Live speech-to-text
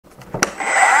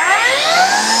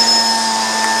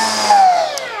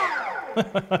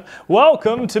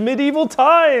Welcome to medieval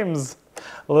times.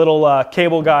 A little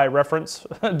cable guy reference,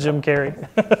 Jim Carrey.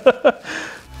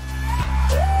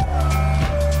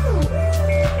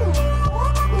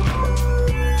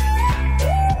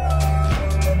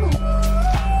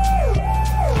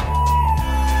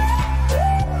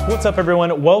 What's up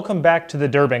everyone? Welcome back to the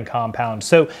Durbin compound.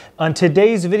 So on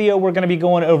today's video, we're going to be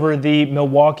going over the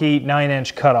Milwaukee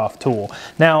 9-inch cutoff tool.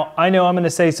 Now, I know I'm going to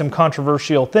say some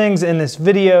controversial things in this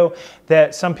video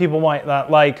that some people might not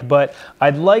like, but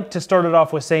I'd like to start it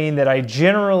off with saying that I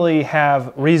generally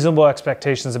have reasonable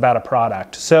expectations about a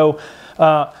product. So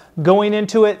going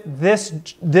into it,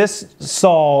 this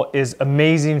saw is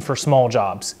amazing for small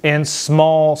jobs and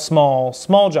small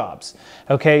jobs.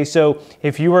 Okay, so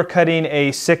if you were cutting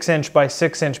a 6-inch by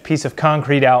 6-inch piece of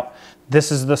concrete out,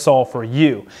 this is the saw for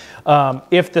you.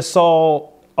 If the saw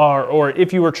or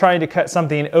if you were trying to cut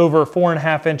something over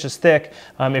 4.5 inches thick,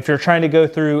 if you're trying to go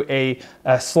through a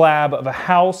slab of a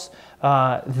house,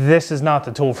 this is not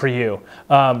the tool for you.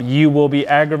 You will be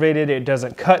aggravated. It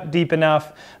doesn't cut deep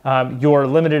enough. You're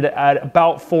limited at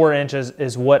about 4 inches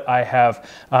is what I have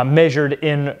measured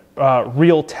in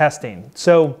real testing.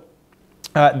 So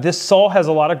this saw has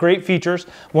a lot of great features,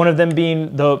 one of them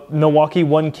being the Milwaukee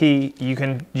 1 key. You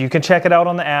can check it out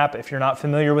on the app if you're not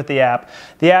familiar with the app.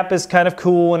 The app is kind of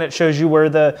cool and it shows you where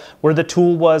the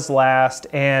tool was last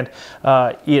and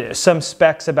some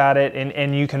specs about it,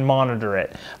 and you can monitor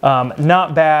it.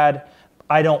 Not bad.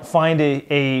 I don't find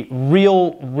a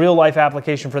real life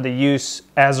application for the use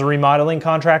as a remodeling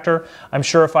contractor. I'm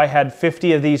sure if I had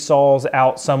 50 of these saws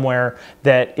out somewhere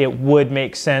that it would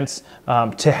make sense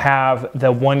to have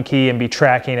the 1 key and be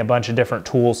tracking a bunch of different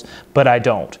tools, but I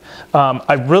don't.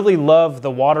 I really love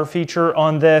the water feature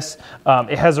on this.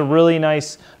 It has a really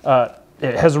nice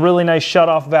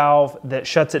shut-off valve that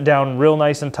shuts it down real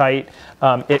nice and tight.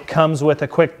 It comes with a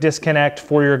quick disconnect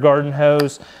for your garden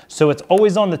hose, so it's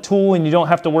always on the tool and you don't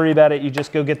have to worry about it. You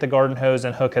just go get the garden hose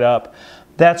and hook it up.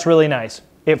 That's really nice.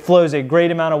 It flows a great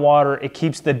amount of water. It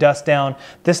keeps the dust down.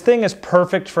 This thing is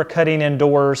perfect for cutting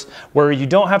indoors where you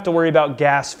don't have to worry about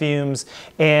gas fumes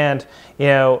and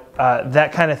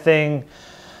that kind of thing.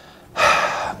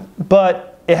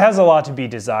 But it has a lot to be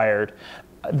desired.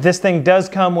 This thing does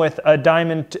come with a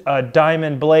diamond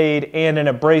blade and an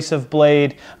abrasive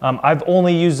blade. I've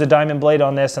only used the diamond blade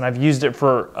on this, and I've used it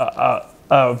for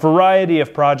a variety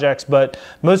of projects, but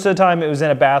most of the time it was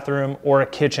in a bathroom or a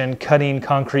kitchen cutting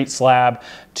concrete slab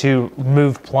to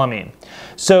move plumbing.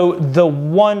 So the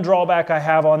one drawback I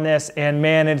have on this, and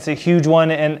man, it's a huge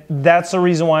one, and that's the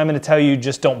reason why I'm going to tell you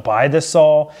just don't buy this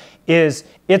saw, is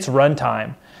its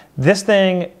runtime. This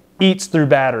thing eats through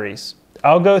batteries.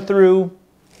 I'll go through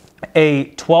a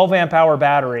 12 amp hour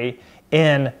battery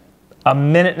in a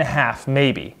minute and a half,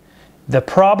 maybe. The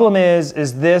problem is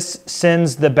this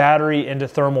sends the battery into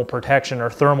thermal protection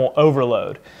or thermal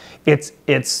overload.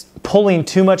 It's pulling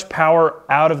too much power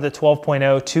out of the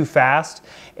 12.0 too fast,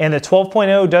 and the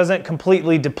 12.0 doesn't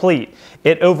completely deplete.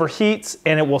 It overheats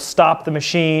and it will stop the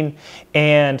machine,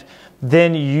 and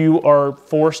then you are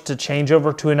forced to change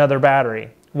over to another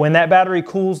battery. When that battery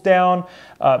cools down,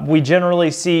 we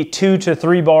generally see 2 to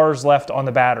 3 bars left on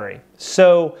the battery.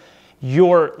 So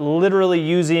you're literally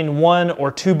using 1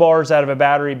 or 2 bars out of a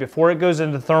battery before it goes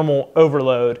into thermal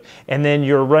overload, and then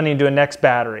you're running to a next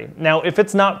battery. Now, if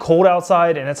it's not cold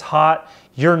outside and it's hot,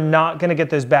 you're not going to get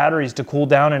those batteries to cool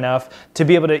down enough to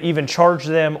be able to even charge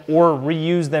them or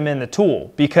reuse them in the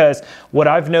tool. Because what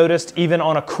I've noticed, even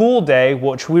on a cool day,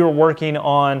 which we were working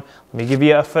on, let me give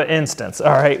you an instance.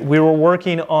 All right, we were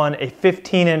working on a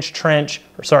 15-inch trench,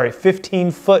 or sorry,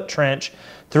 15-foot trench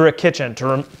through a kitchen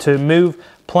to move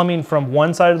plumbing from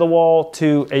one side of the wall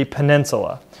to a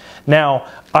peninsula. Now,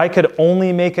 I could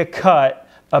only make a cut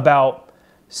about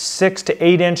 6 to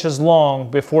 8 inches long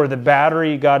before the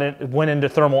battery went into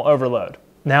thermal overload.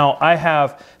 Now, I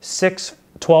have 6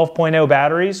 12.0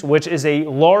 batteries, which is a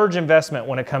large investment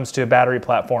when it comes to a battery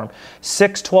platform.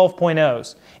 6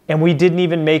 12.0s, and we didn't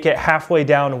even make it halfway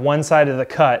down one side of the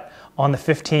cut on the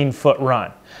 15-foot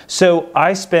run. So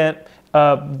I spent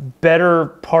a better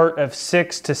part of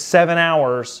 6 to 7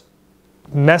 hours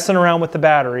messing around with the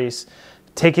batteries,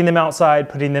 taking them outside,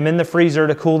 putting them in the freezer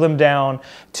to cool them down,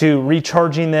 to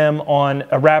recharging them on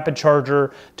a rapid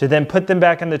charger, to then put them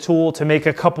back in the tool to make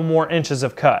a couple more inches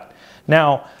of cut.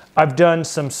 Now, I've done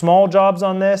some small jobs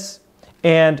on this,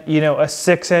 and a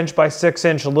 6-inch by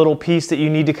 6-inch little piece that you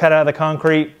need to cut out of the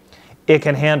concrete, it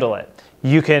can handle it.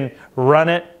 You can run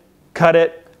it, cut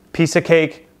it, piece of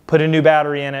cake, put a new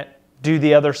battery in it, do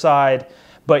the other side,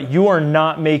 but you are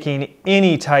not making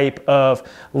any type of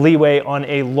leeway on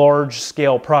a large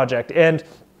scale project. And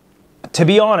to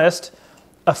be honest,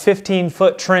 a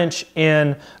 15-foot trench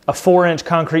in a 4-inch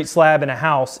concrete slab in a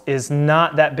house is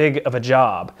not that big of a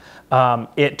job.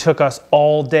 It took us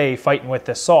all day fighting with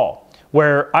this saw,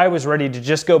 where I was ready to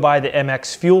just go buy the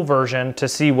MX Fuel version to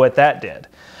see what that did.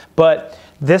 But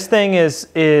this thing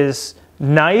is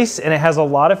nice, and it has a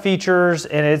lot of features,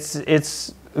 and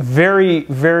it's very,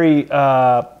 very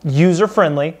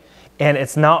user-friendly, and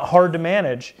it's not hard to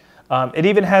manage. It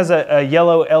even has a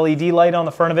yellow LED light on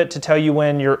the front of it to tell you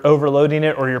when you're overloading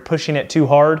it or you're pushing it too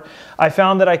hard. I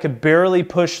found that I could barely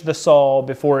push the saw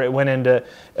before it went into,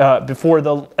 before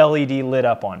the LED lit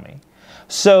up on me.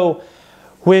 So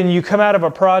when you come out of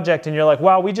a project and you're like,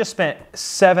 wow, we just spent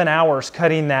 7 hours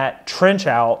cutting that trench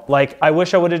out. Like, I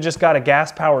wish I would have just got a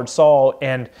gas-powered saw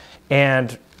and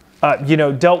you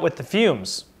know, dealt with the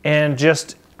fumes and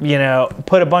just, you know,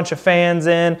 put a bunch of fans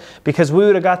in, because we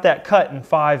would have got that cut in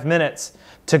 5 minutes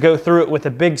to go through it with a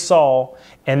big saw,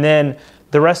 and then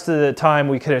the rest of the time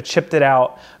we could have chipped it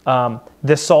out.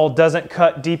 This saw doesn't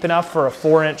cut deep enough for a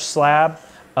 4-inch slab.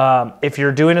 If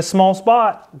you're doing a small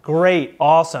spot, great,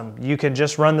 awesome. You can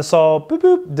just run the saw, boop,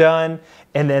 boop, done,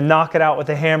 and then knock it out with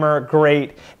a hammer,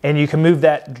 great. And you can move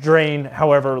that drain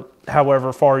however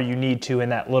far you need to in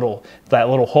that little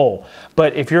hole.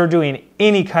 But if you're doing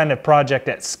any kind of project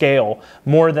at scale,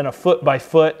 more than a foot by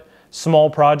foot small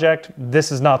project,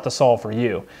 this is not the saw for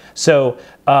you. So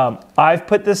I've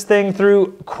put this thing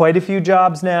through quite a few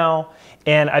jobs now,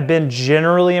 and I've been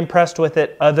generally impressed with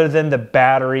it, other than the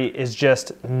battery is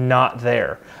just not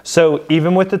there. So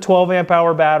even with the 12 amp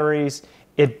hour batteries,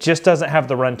 it just doesn't have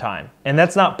the runtime, and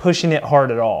that's not pushing it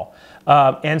hard at all.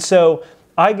 And so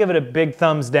I give it a big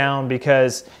thumbs down,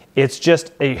 because it's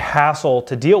just a hassle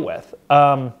to deal with.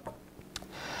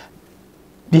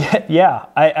 Yeah,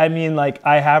 I mean, like,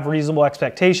 I have reasonable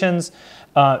expectations.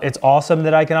 It's awesome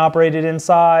that I can operate it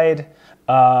inside.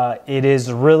 It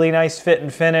is really nice fit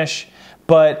and finish.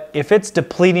 But if it's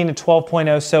depleting a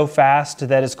 12.0 so fast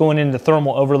that it's going into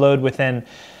thermal overload within,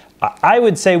 I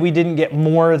would say we didn't get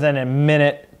more than a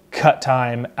minute cut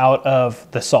time out of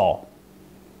the saw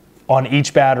on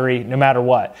each battery, no matter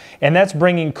what. And that's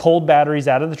bringing cold batteries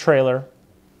out of the trailer,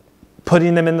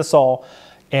 putting them in the saw,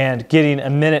 and getting a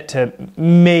minute to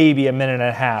maybe a minute and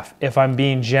a half, if I'm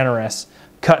being generous,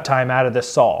 cut time out of the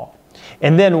saw.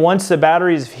 And then once the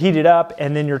batteries heated up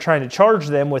and then you're trying to charge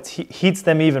them, which heats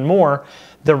them even more,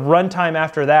 the runtime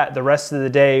after that, the rest of the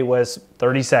day, was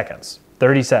 30 seconds.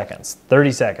 30 seconds,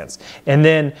 30 seconds. And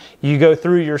then you go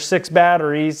through your 6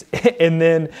 batteries and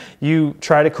then you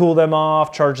try to cool them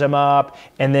off, charge them up,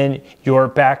 and then you're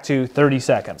back to 30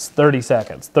 seconds, 30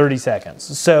 seconds, 30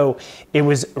 seconds. So it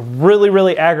was really,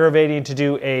 really aggravating to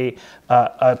do a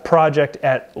project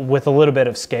with a little bit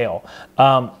of scale.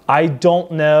 I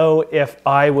don't know if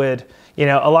I would, you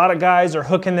know, a lot of guys are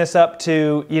hooking this up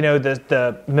to, you know,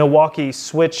 the Milwaukee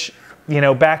switch, you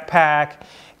know, backpack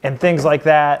and things like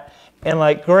that. And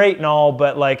like, great and all,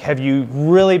 but like, have you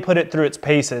really put it through its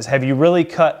paces? Have you really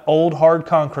cut old hard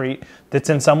concrete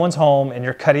that's in someone's home and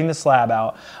you're cutting the slab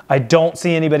out? I don't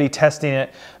see anybody testing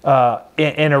it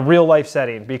in a real life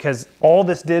setting, because all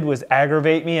this did was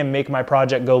aggravate me and make my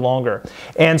project go longer.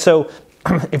 And so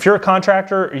if you're a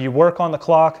contractor or you work on the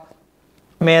clock,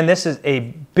 man, this is a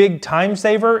big time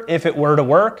saver if it were to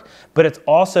work, but it's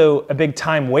also a big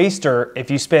time waster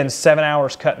if you spend 7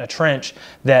 hours cutting a trench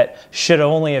that should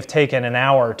only have taken an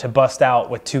hour to bust out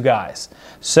with 2 guys.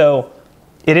 So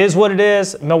it is what it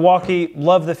is. Milwaukee,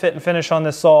 love the fit and finish on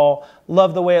this saw,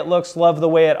 love the way it looks, love the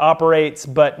way it operates,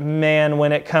 but man,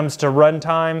 when it comes to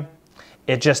runtime,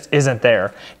 it just isn't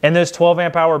there. And those 12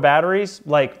 amp hour batteries,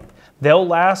 like, they'll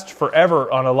last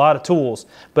forever on a lot of tools,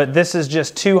 but this is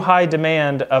just too high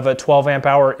demand of a 12 amp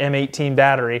hour M18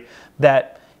 battery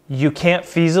that you can't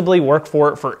feasibly work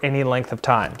for it for any length of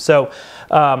time. So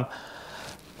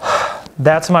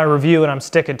that's my review, and I'm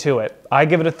sticking to it. I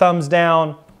give it a thumbs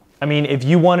down. I mean, if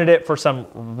you wanted it for some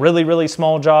really, really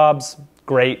small jobs,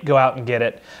 great, go out and get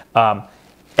it.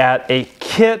 At a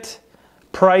kit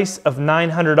price of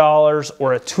 $900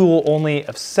 or a tool only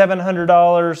of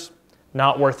 $700,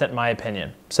 not worth it in my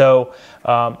opinion. So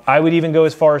I would even go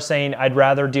as far as saying I'd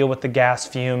rather deal with the gas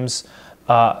fumes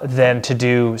than to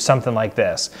do something like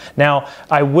this. Now,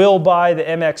 I will buy the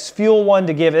MX Fuel one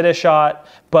to give it a shot,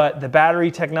 but the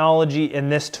battery technology in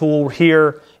this tool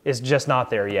here is just not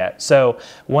there yet. So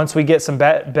once we get some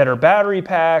better battery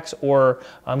packs, or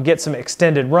get some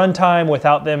extended runtime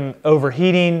without them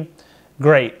overheating,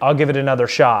 great, I'll give it another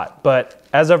shot. But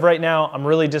as of right now, I'm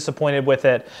really disappointed with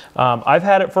it. I've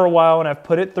had it for a while and I've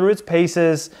put it through its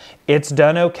paces. It's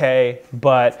done okay,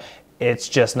 but it's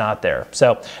just not there.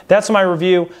 So that's my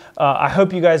review. I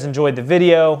hope you guys enjoyed the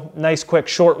video. Nice, quick,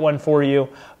 short one for you.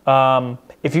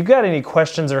 If you've got any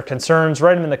questions or concerns,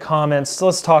 write them in the comments.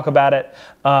 Let's talk about it.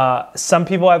 Some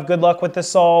people have good luck with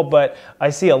this saw, but I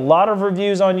see a lot of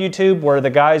reviews on YouTube where the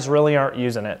guys really aren't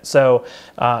using it. So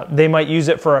they might use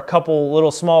it for a couple little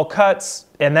small cuts,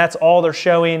 and that's all they're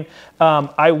showing.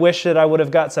 I wish that I would have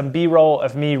got some B-roll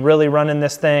of me really running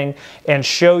this thing and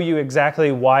show you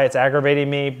exactly why it's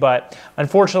aggravating me, but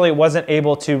unfortunately wasn't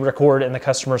able to record in the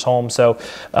customer's home. So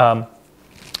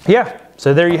yeah.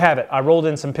 So there you have it. I rolled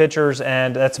in some pictures,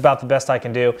 and that's about the best I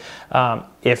can do.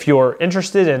 If you're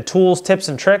interested in tools, tips,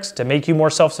 and tricks to make you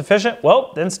more self-sufficient,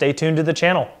 well, then stay tuned to the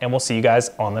channel, and we'll see you guys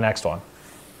on the next one.